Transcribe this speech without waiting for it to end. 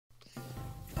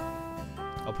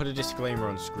I'll put a disclaimer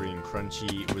on screen.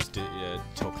 Crunchy was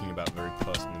talking about very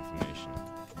personal information.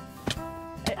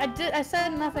 I said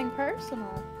nothing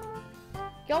personal.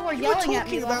 Y'all were yelling at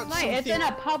me last night. It's in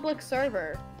a public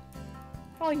server.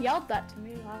 Y'all yelled that to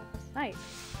me last night.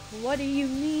 What do you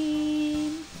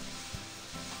mean?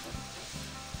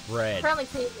 Red. Currently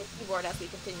cleaning my keyboard as we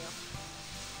continue.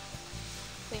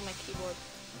 Cleaning my keyboard.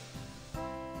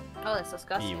 Oh, that's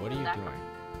disgusting. E, what are you doing?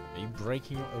 Are you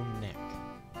breaking your own neck?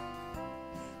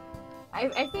 I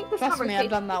think this Trust me, conversation... I've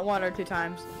done that 1 or 2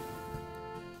 times.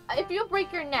 If you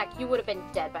break your neck, you would have been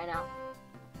dead by now.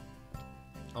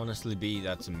 Honestly, B,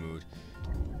 that's a mood.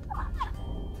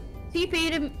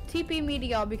 TP me to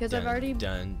y'all because I've already...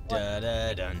 Dun, dun,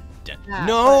 dun, dun, dun. Yeah,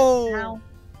 No!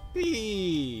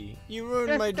 B, you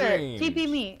ruined my dream. TP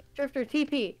me. Drifter,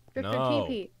 TP. Drifter, No.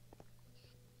 TP.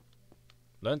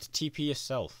 Learn to TP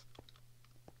yourself.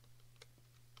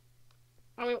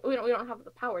 I mean, we don't have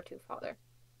the power to, Father.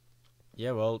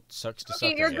 Yeah, well, sucks to suck.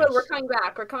 Okay, you're good. We're coming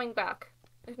back. We're coming back.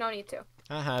 There's no need to.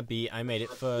 Haha, B, I made it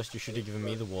first. You should have given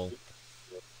me the wool.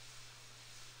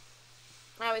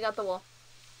 Alright, we got the wool.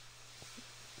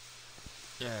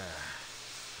 Yeah.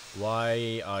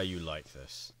 Why are you like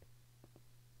this?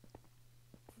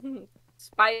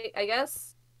 Spite, I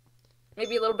guess.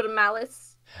 Maybe a little bit of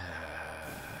malice.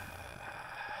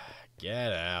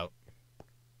 Get out.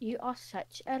 You are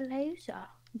such a loser.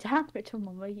 Damn it,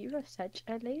 Mama, you are such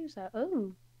a loser.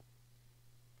 Oh.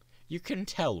 You can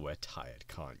tell we're tired,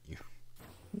 can't you?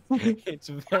 It's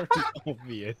very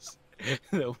obvious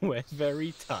that we're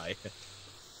very tired.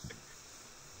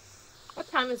 What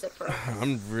time is it for us?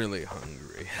 I'm really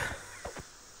hungry.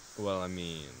 Well, I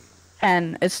mean...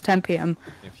 10. It's 10 p.m.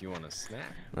 If you want a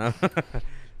snack. I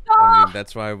mean,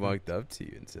 that's why I walked up to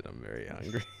you and said I'm very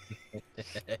hungry.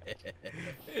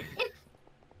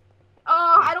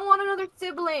 Oh, I don't want another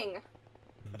sibling.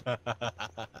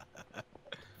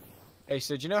 Hey,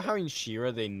 so do you know how in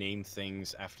She-Ra they name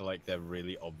things after, like, their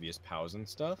really obvious powers and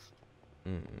stuff?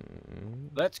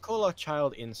 Let's call our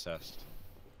child Incest.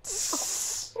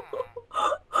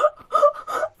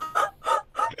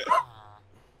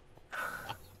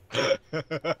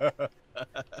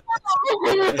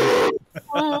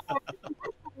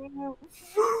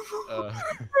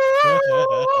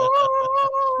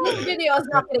 This video is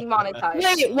not getting monetized.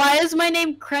 Wait, why is my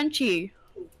name Crunchy?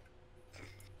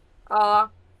 What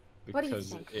do you Because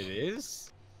think? it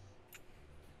is?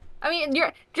 I mean,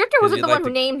 Drifter wasn't the one who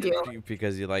named you.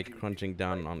 Because you like crunching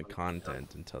down on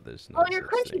content until there's no. Oh, you're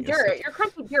crunchy dirt. You're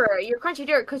crunchy dirt. You're crunchy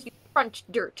dirt because you crunch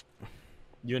dirt.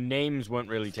 Your names weren't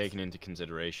really taken into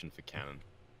consideration for canon.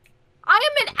 I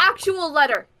am an actual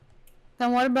letter.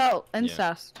 Then what about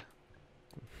incest?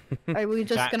 Are we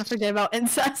just gonna forget about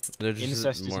incest?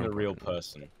 Incest isn't a real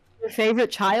person. Your favorite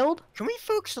child? Can we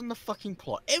focus on the fucking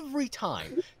plot? Every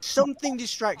time something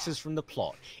distracts us from the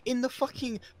plot. In the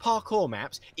fucking parkour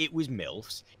maps, it was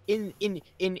MILFs. In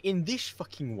this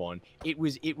fucking one, it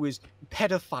was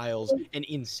pedophiles and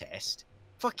incest.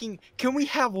 Fucking, can we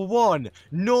have one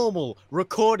normal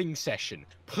recording session,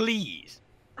 please?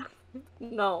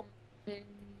 No.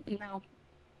 No.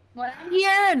 When I'm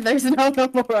here, there's no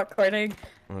normal recording.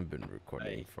 I've been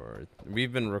recording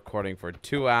we've been recording for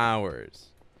 2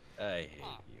 hours. I hate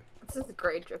you. This is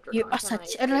great, Drifter. You are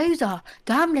such a loser.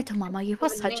 Damn, little mama, you are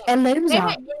such a loser. Name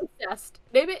it incest.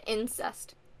 Name it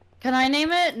incest. Can I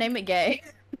name it? Name it gay.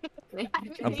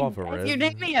 Above a If you're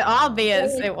naming it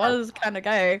obvious, it was kind of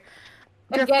gay.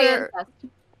 Gay incest.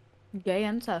 Gay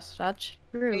incest, that's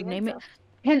true. Gay Name incest.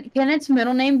 it. Can its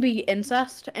middle name be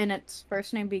incest and its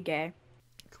first name be gay?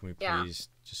 Can we please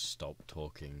just stop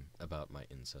talking about my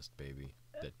incest baby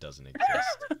that doesn't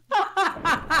exist?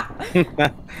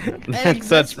 That's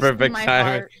such perfect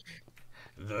timing.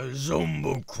 The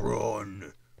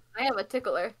Zombocron. I have a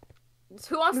tickler.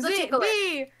 Who wants the tickler?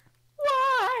 Me.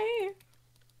 Why?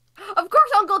 Of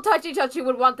course Uncle Touchy Touchy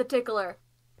would want the tickler.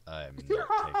 I'm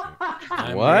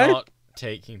not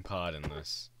taking part in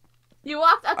this. You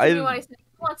walked up to me when I said,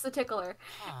 who wants the tickler?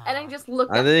 And I just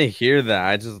looked I didn't hear that.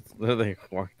 I just literally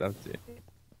walked up to you.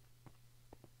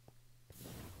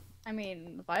 I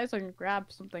mean, if I was gonna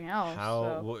grab something else.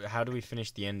 How do we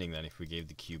finish the ending then if we gave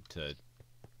the cube to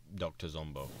Dr.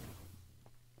 Zombo?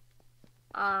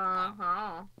 I'm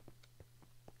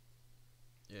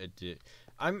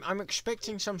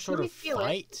expecting some sort of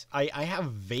fight. I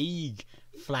have vague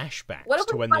flashbacks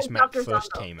to when this map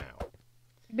first came out.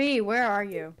 B, where are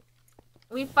you?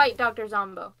 We fight Dr.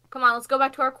 Zombo. Come on, let's go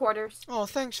back to our quarters. Oh,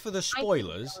 thanks for the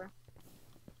spoilers.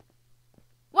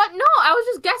 What? No, I was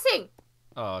just guessing.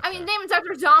 Oh, okay. I mean, name is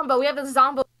Dr. Zombo. We have the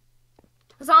Zombo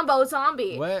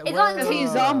zombie. Where He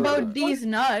zomboed these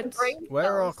nuts.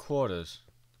 Where are our quarters?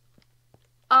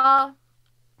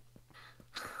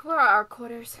 Where are our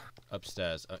quarters?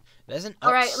 Upstairs. There's an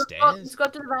All right, upstairs? let's go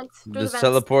to the vents. Do the Just vents.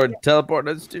 teleport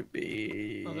us to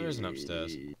me. Oh, there is an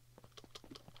upstairs.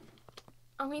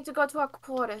 I need to go to our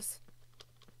quarters.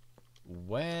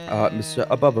 Where Mr.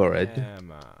 Above Red.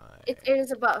 am I? It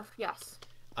is above, yes.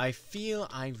 I feel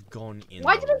I've gone in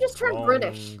Why the did I just turn wrong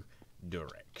British?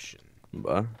 direction.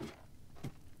 What?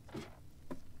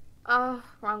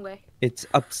 Wrong way. It's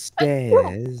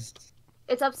upstairs.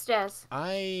 It's upstairs.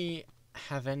 I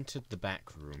have entered the back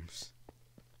rooms.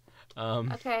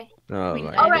 Okay. Oh I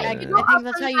my Alright, god. you go think up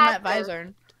that's to how the you met back room.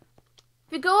 Visor.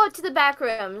 If you go up to the back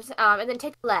rooms, and then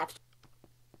take a left.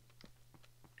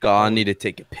 God, I need to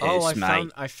take a piss, Oh, I mate.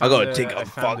 found I gotta take I a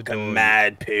found the door. fucking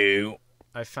mad poo.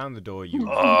 I found the door you.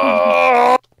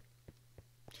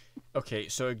 Okay,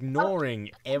 so ignoring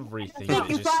everything that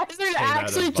just Visor came out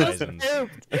actually of just Bison's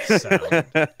sound.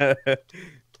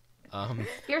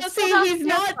 You're See, still he's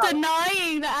not downstairs, though.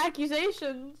 denying the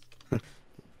accusations.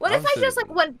 What if I just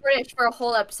Absolutely. went British for a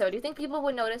whole episode? Do you think people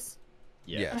would notice?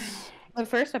 Yes. The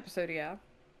first episode, yeah.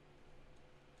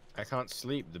 I can't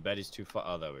sleep. The bed is too far.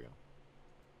 Oh, there we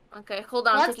go. Okay, hold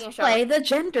on. I'm Let's taking a shower. play the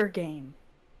gender game.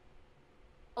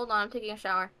 Hold on, I'm taking a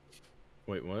shower.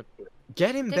 Wait, what?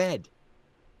 Get in Dick- bed.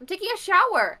 I'm taking a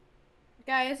shower.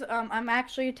 Guys, I'm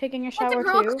actually taking a Let shower the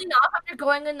girl too. clean up after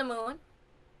going in the moon.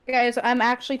 Guys, I'm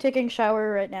actually taking a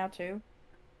shower right now too.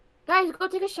 Guys, go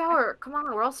take a shower. Come on,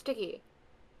 we're all sticky.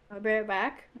 I'll be right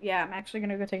back. Yeah, I'm actually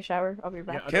gonna go take a shower. I'll be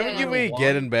back. I Can don't you know wait? why.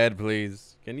 Get in bed,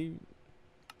 please. Can you?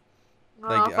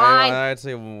 Like, Fine. I'd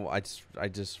say, I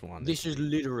just want. This is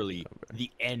literally the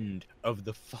end of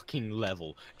the fucking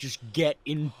level. Just get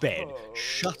in bed,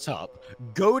 shut up,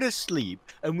 go to sleep,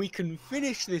 and we can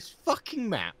finish this fucking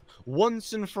map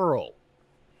once and for all.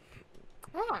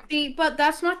 Yeah. See, but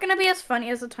that's not gonna be as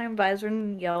funny as the time Visor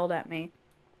yelled at me.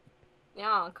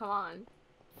 Yeah, come on.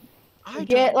 I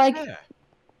Get, don't like- care.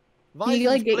 You, like,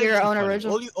 Visor's get your plenty own funny.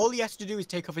 original- All he has to do is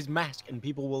take off his mask and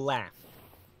people will laugh.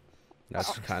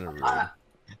 That's kind of rude.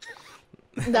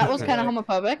 That was kind of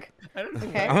homophobic. I don't know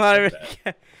Okay. I'm why not he even. said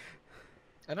that.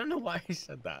 I don't know why he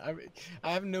said that.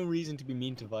 I have no reason to be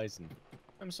mean to Bison.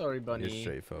 I'm sorry, Bunny. You're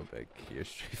straight phobic. You're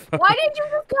straight phobic. Why did you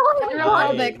just go in the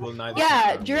Heterophobic. moon? I will neither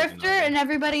Yeah, confirm nor Drifter deny and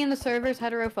everybody in the server's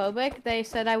heterophobic. They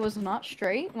said I was not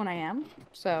straight when I am.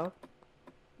 So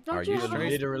Don't Are you you have a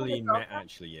straight? Literally, girlfriend?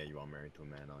 actually, yeah, you are married to a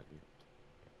man, aren't you?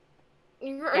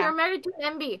 You're married to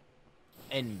an MB.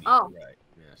 Envy. Oh. Right.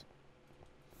 Yes.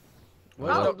 Oh,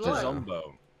 Where's Dr. Lord.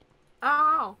 Zombo?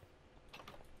 Oh.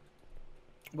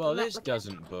 Well, Not this looking.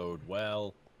 doesn't bode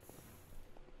well.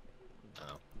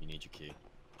 Oh, you need your key.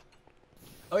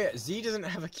 Oh yeah, Z doesn't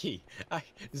have a key.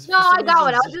 No, I got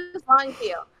one. I was just lying to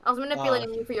you. I was manipulating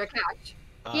Oh. you for your catch.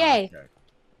 Yay. Okay.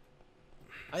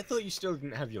 I thought you still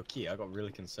didn't have your key. I got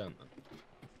really concerned then.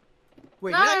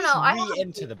 Wait, No, did no, I no, just I have a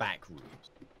re-enter the back rooms?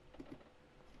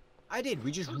 I did.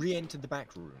 We just re-entered the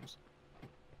back rooms.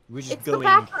 We're just It's the going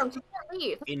back room. You can't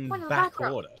leave. That's the in point of the back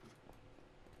room. order.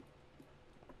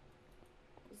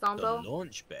 The Zombo.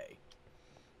 launch bay.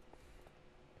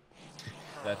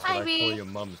 That's Hi, what I V. call your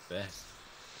mum's best.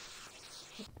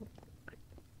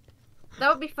 That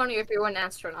would be funny if you were an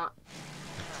astronaut.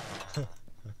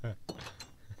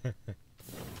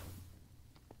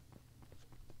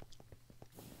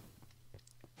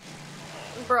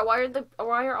 Bro, why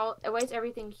is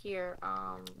everything here?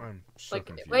 I'm so Like,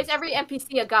 confused. why is every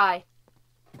NPC a guy?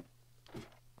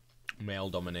 Male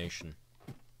domination.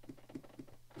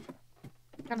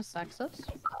 kind of sexist.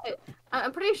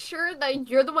 I'm pretty sure that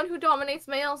you're the one who dominates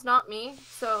males, not me.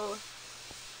 So.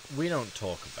 We don't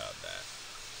talk about that.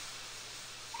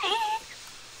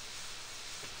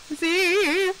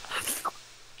 See.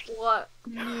 What?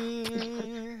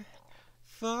 Near,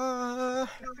 far,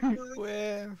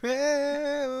 wherever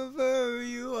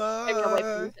you Get me away from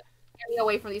are. these, get me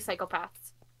away from these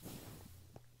psychopaths.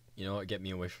 You know what? Get me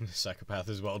away from the psychopath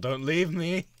as well. Don't leave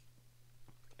me.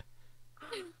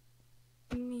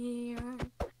 I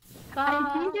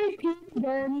peed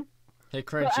again. Hey,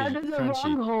 But out of the wrong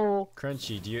Crunchy, hole.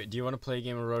 Crunchy. Do you want to play a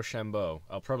game of Rochambeau?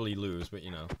 I'll probably lose, but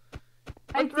you know.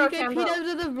 I What's think I Rochambeau? peed out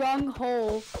of the wrong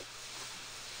hole.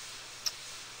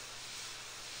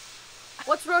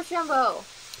 What's Rochambeau?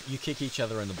 You kick each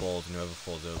other in the balls, and whoever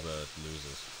falls over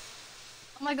loses.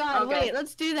 Oh my god, Okay. wait,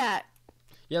 let's do that.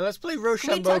 Yeah, let's play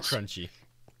Rochambeau, touch- Crunchy.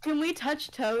 Can we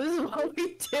touch toes while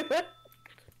we do it?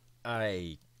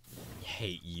 I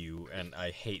hate you, and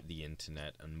I hate the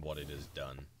internet and what it has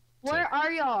done Where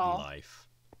are y'all? life.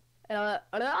 At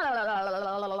the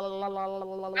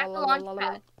launch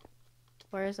pad.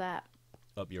 Where is that?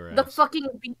 Up your ass. The fucking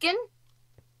beacon?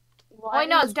 Why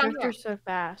no, is it's down Drifter here. so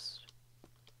fast?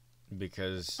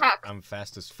 Because Heck. I'm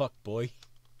fast as fuck, boy.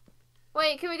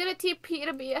 Wait, can we get a TP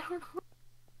to be? I don't know.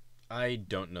 I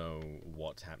don't know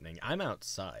what's happening. I'm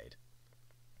outside.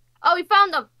 Oh, we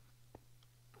found them.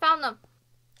 Found them.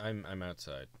 I'm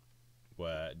outside.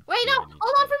 Where? Wait, do no! I Hold need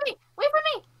on to for me! Wait for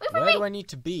me! Wait be? for Where me! do I need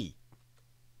to be?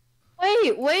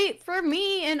 Wait for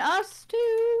me and us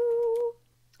too.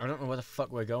 I don't know where the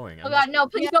fuck we're going. Oh god, no,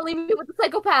 please don't leave me with the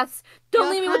psychopaths! Don't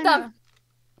leave me with them!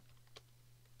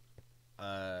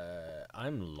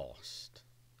 I'm lost.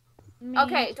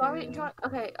 Okay,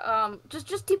 okay, just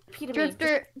TP to me.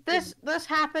 Drifter, this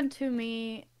happened to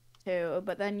me too,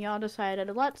 but then y'all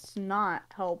decided let's not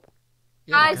help.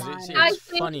 Yeah, Guys, because I it's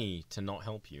think- funny to not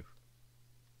help you.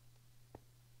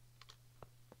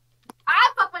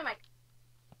 Ah, fuck my mic!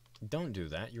 Don't do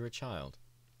that. You're a child.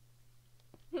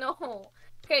 No.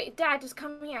 Okay, Dad, just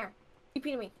come here. TP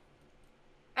to me.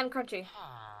 And Crunchy.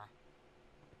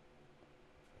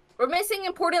 We're missing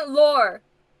important lore.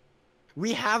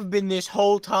 We have been this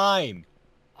whole time.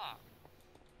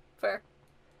 Fair.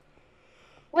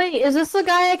 Wait, is this the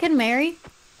guy I can marry?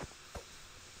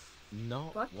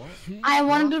 No. What? I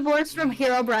want a divorce from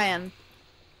Hero Brian.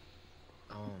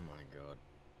 Oh my god.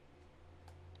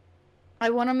 I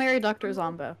want to marry Dr.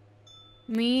 Zombo.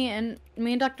 Me and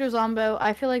Dr. Zombo,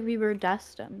 I feel like we were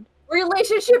destined.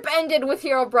 Relationship ended with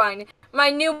Hero Brian. My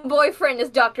new boyfriend is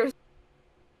Dr.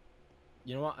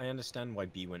 You know what? I understand why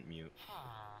B went mute.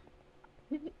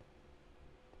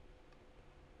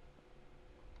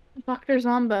 Dr.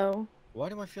 Zombo. Why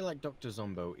do I feel like Dr.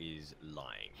 Zombo is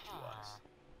lying to us?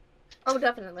 Oh,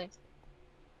 definitely.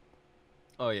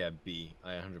 Oh yeah, B.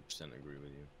 I 100% agree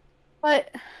with you.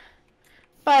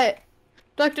 But,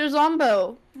 Dr.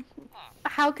 Zombo,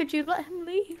 how could you let him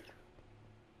leave?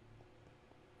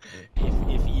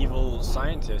 If evil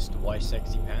scientist, why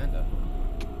sexy panda?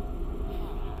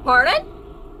 Pardon?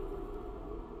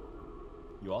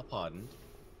 You are pardoned.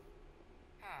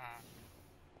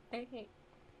 Okay.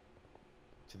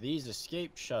 To these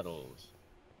escape shuttles.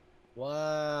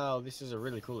 Wow, this is a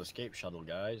really cool escape shuttle,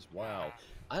 guys. Wow.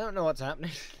 I don't know what's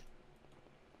happening.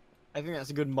 I think that's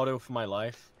a good motto for my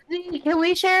life. Can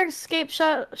we share escape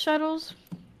shuttles?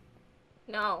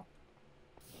 No.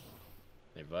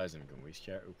 Hey, Vizen, can we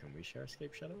share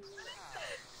escape shuttles?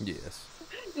 Yes.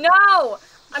 No!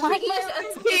 I'm Why taking am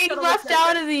I an being shuttle left with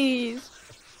out of these?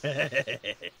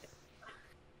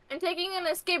 I'm taking an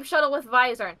escape shuttle with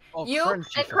Visor. Oh, You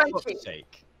Crunchy, and for Crunchy. fuck's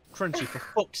sake. Crunchy, for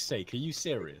fuck's sake, are you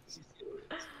serious?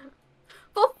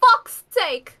 For fuck's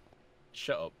sake!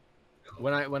 Shut up.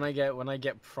 When I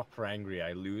get proper angry,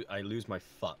 I lose my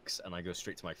fucks and I go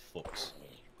straight to my fucks.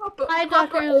 Hi,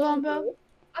 Proper Dr. Zombo.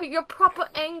 Oh, you're proper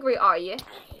angry, are you?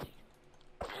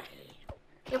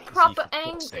 You're See, proper for fuck's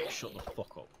angry. sake, shut the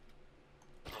fuck up.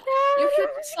 You should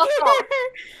I'm fuck up.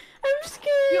 scared. I'm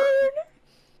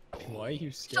scared. Why are you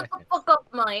Shut scared? the fuck up,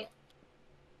 mate.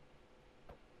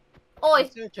 Oi,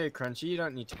 It's okay, Crunchy, you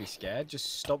don't need to be scared.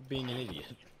 Just stop being an idiot.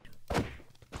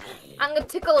 I'm gonna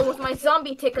tickle her with my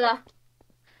zombie tickler.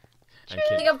 I'm Think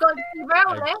kidding. I've got to see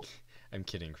around, eh? I'm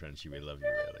kidding, Crunchy. We love you,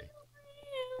 really.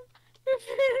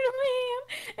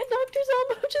 And Dr.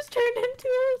 Zombo just turned into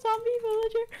a zombie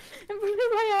villager and put in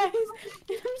my eyes.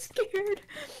 And I'm scared.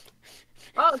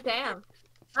 Oh, damn.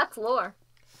 That's lore.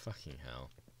 Fucking hell.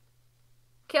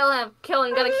 Kill him. Kill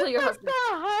him. Gotta kill your husband.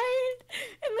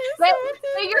 Get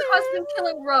Get your husband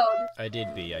killing Robe. I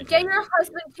did be. I did. Get your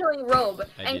husband killing Robe.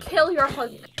 I And did. kill your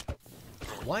husband.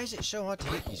 Why is it so hard to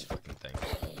hit these fucking things?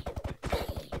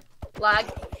 Lag.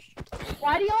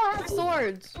 Why do y'all have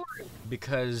swords?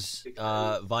 Because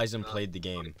Vizen played the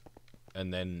game,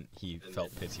 and then he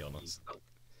felt pity on us.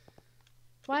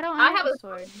 Why don't I I have have a a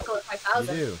sword? sword.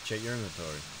 You do. Check your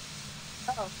inventory.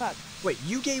 Oh, fuck. Wait,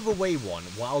 you gave away one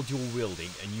while dual wielding,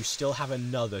 and you still have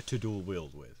another to dual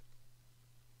wield with.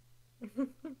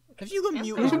 Have you got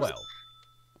mute as well?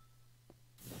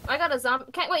 I got a zombie.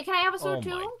 Can I have a sword Oh too?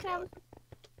 my Can I have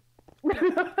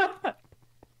a-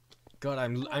 God,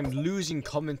 I'm losing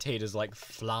commentators like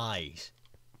flies.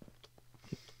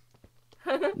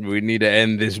 We need to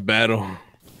end this battle.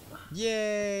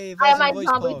 Yay! I have Vizen my voice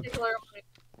zombie pog. tickler.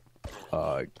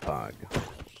 Pog.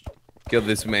 Kill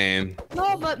this man.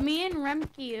 No, but me and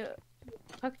Remke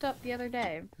hooked up the other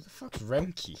day. Who the fuck's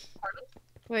Remke?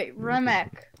 Wait,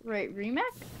 Remek. Wait, Remek?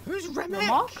 Who's Remek?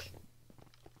 Remek?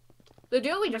 The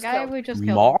dude we The just guy killed. we just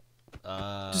killed. Mark?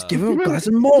 Uh, Just give him a glass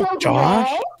of milk,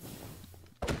 Josh.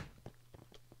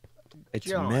 It's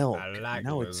John, milk. I like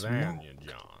No, it's milk. lasagna,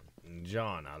 John.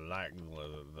 John, I like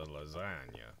the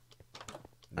lasagna.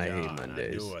 I hate John,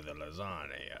 Mondays. I do with the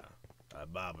lasagna.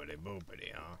 Boppity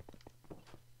boopity, huh?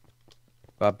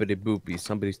 Boppity boopy.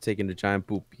 Somebody's taking a giant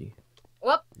poopy.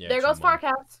 Whoop. Yeah, there goes come on.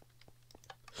 Farcast.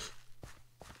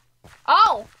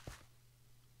 Oh!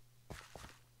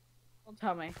 Don't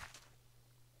tell me.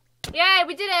 Yay,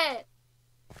 we did it!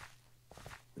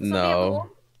 No.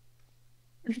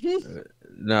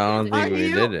 No, I don't think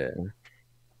we did it.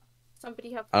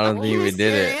 Somebody have. I don't think we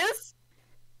did it.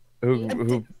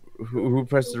 Serious? Who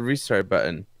pressed the restart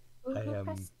button? I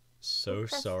am so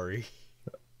sorry.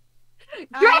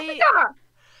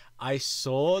 I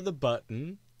saw the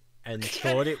button and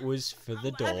thought it was for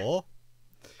the door,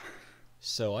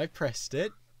 so I pressed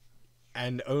it,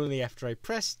 and only after I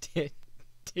pressed it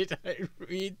did I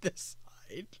read the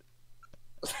side.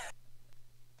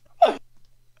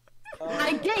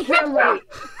 I get here late.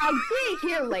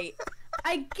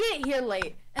 I get here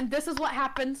late. And this is what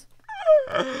happens.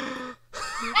 Anywho,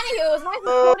 it was nice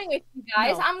recording with you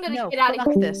guys. No, I'm gonna get out of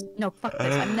fuck here. this. No, fuck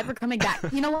this. I'm never coming back.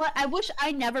 You know what? I wish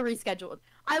I never rescheduled.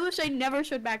 I wish I never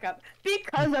showed back up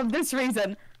because of this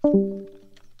reason.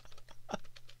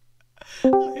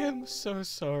 I am so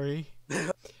sorry.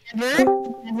 Never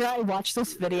I watched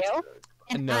this video.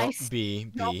 And No, I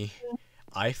B.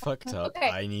 I fucked up. Okay,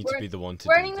 I need to be the one to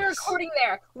We're do ending the this. recording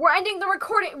there. We're ending the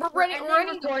recording. We're ending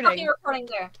the fucking recording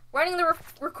there. We're ending the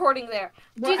recording there.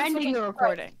 We're ending the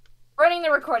recording. We're ending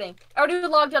the recording. I already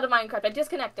logged out of Minecraft. I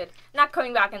disconnected. Not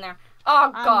coming back in there.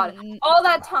 Oh god. All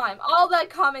that time. All that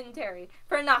commentary.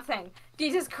 For nothing.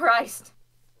 Jesus Christ.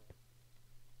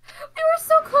 We were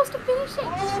so close to finishing.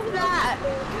 All of that.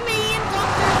 Me and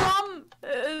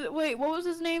Dr. Wait, what was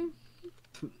his name?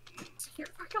 You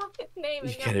forgot his name.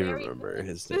 You can't even remember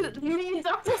his name. Me and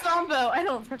Dr. Zombo. I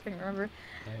don't freaking remember.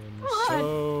 I am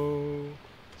so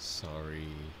sorry.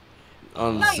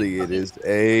 Honestly, it is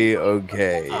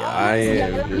A-okay. I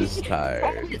am just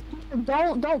tired.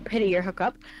 Don't pity your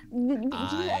hookup. And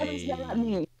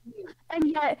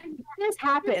yet, this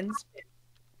happens.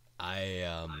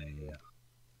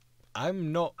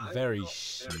 I'm not very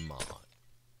smart.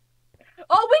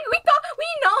 Oh, we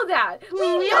know that. We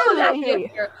know that.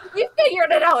 We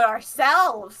figured it out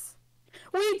ourselves.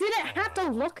 We didn't have to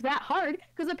look that hard,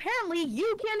 because apparently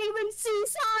you can't even see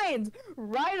signs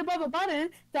right above a button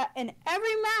that in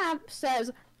every map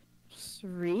says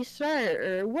restart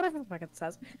or whatever the fuck it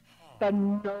says. But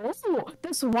no,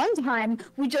 this one time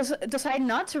we just decided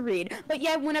not to read. But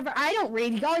yet, whenever I don't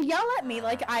read, y'all yell at me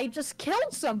like I just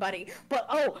killed somebody. But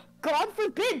oh, God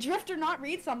forbid Drifter not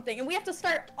read something, and we have to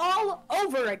start all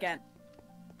over again.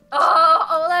 Oh,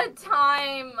 all that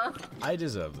time. I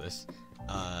deserve this.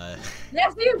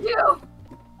 Yes, you do.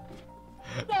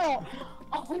 No.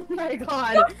 Oh my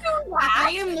God. Don't do that. I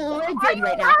am livid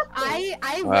right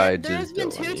now. There's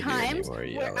been 2 times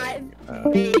where I've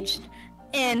raged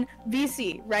in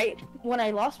VC, right? When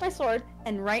I lost my sword,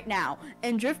 and right now.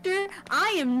 And Drifter,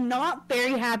 I am not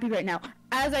very happy right now,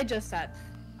 as I just said.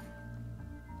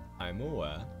 I'm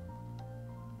aware.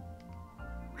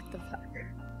 What the fuck?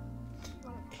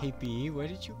 Hey B, where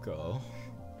did you go?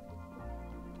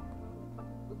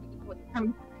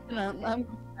 I'm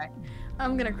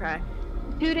gonna cry.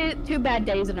 2 bad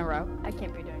days in a row. I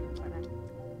can't be doing this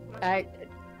right now.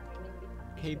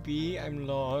 Hey B, I'm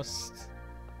lost.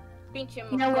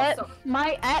 You know what?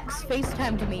 My ex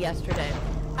FaceTimed me yesterday.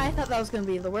 I thought that was gonna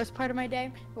be the worst part of my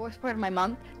day, the worst part of my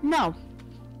month. No.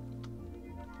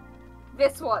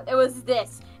 This one. It was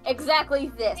this. Exactly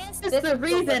this. This is the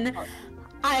reason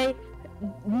I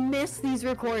miss these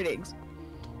recordings.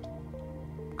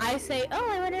 I say, oh,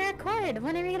 I want to record.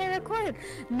 When are we gonna record?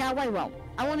 Now I won't.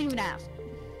 I won't even ask.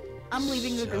 I'm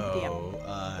leaving the group DM.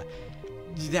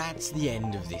 That's the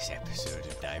end of this episode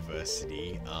of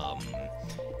Diversity.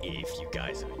 If you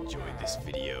guys have enjoyed this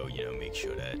video, you know, make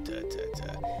sure to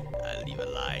leave a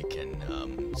like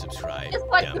and subscribe. Just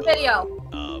like the video.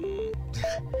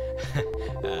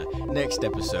 Next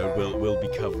episode we'll be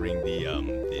covering the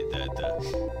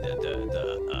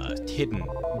hidden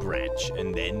branch,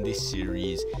 and then this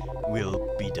series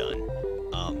will be done.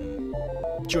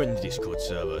 Join the Discord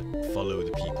server, follow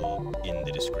the people in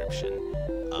the description.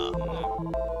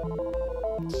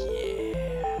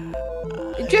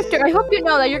 Drifter, I hope you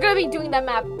know that you're gonna be doing that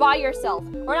map by yourself.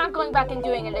 We're not going back and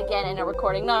doing it again in a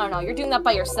recording. No, you're doing that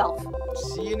by yourself.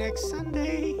 See you next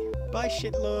Sunday. Bye,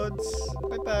 shitlords.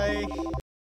 Bye-bye.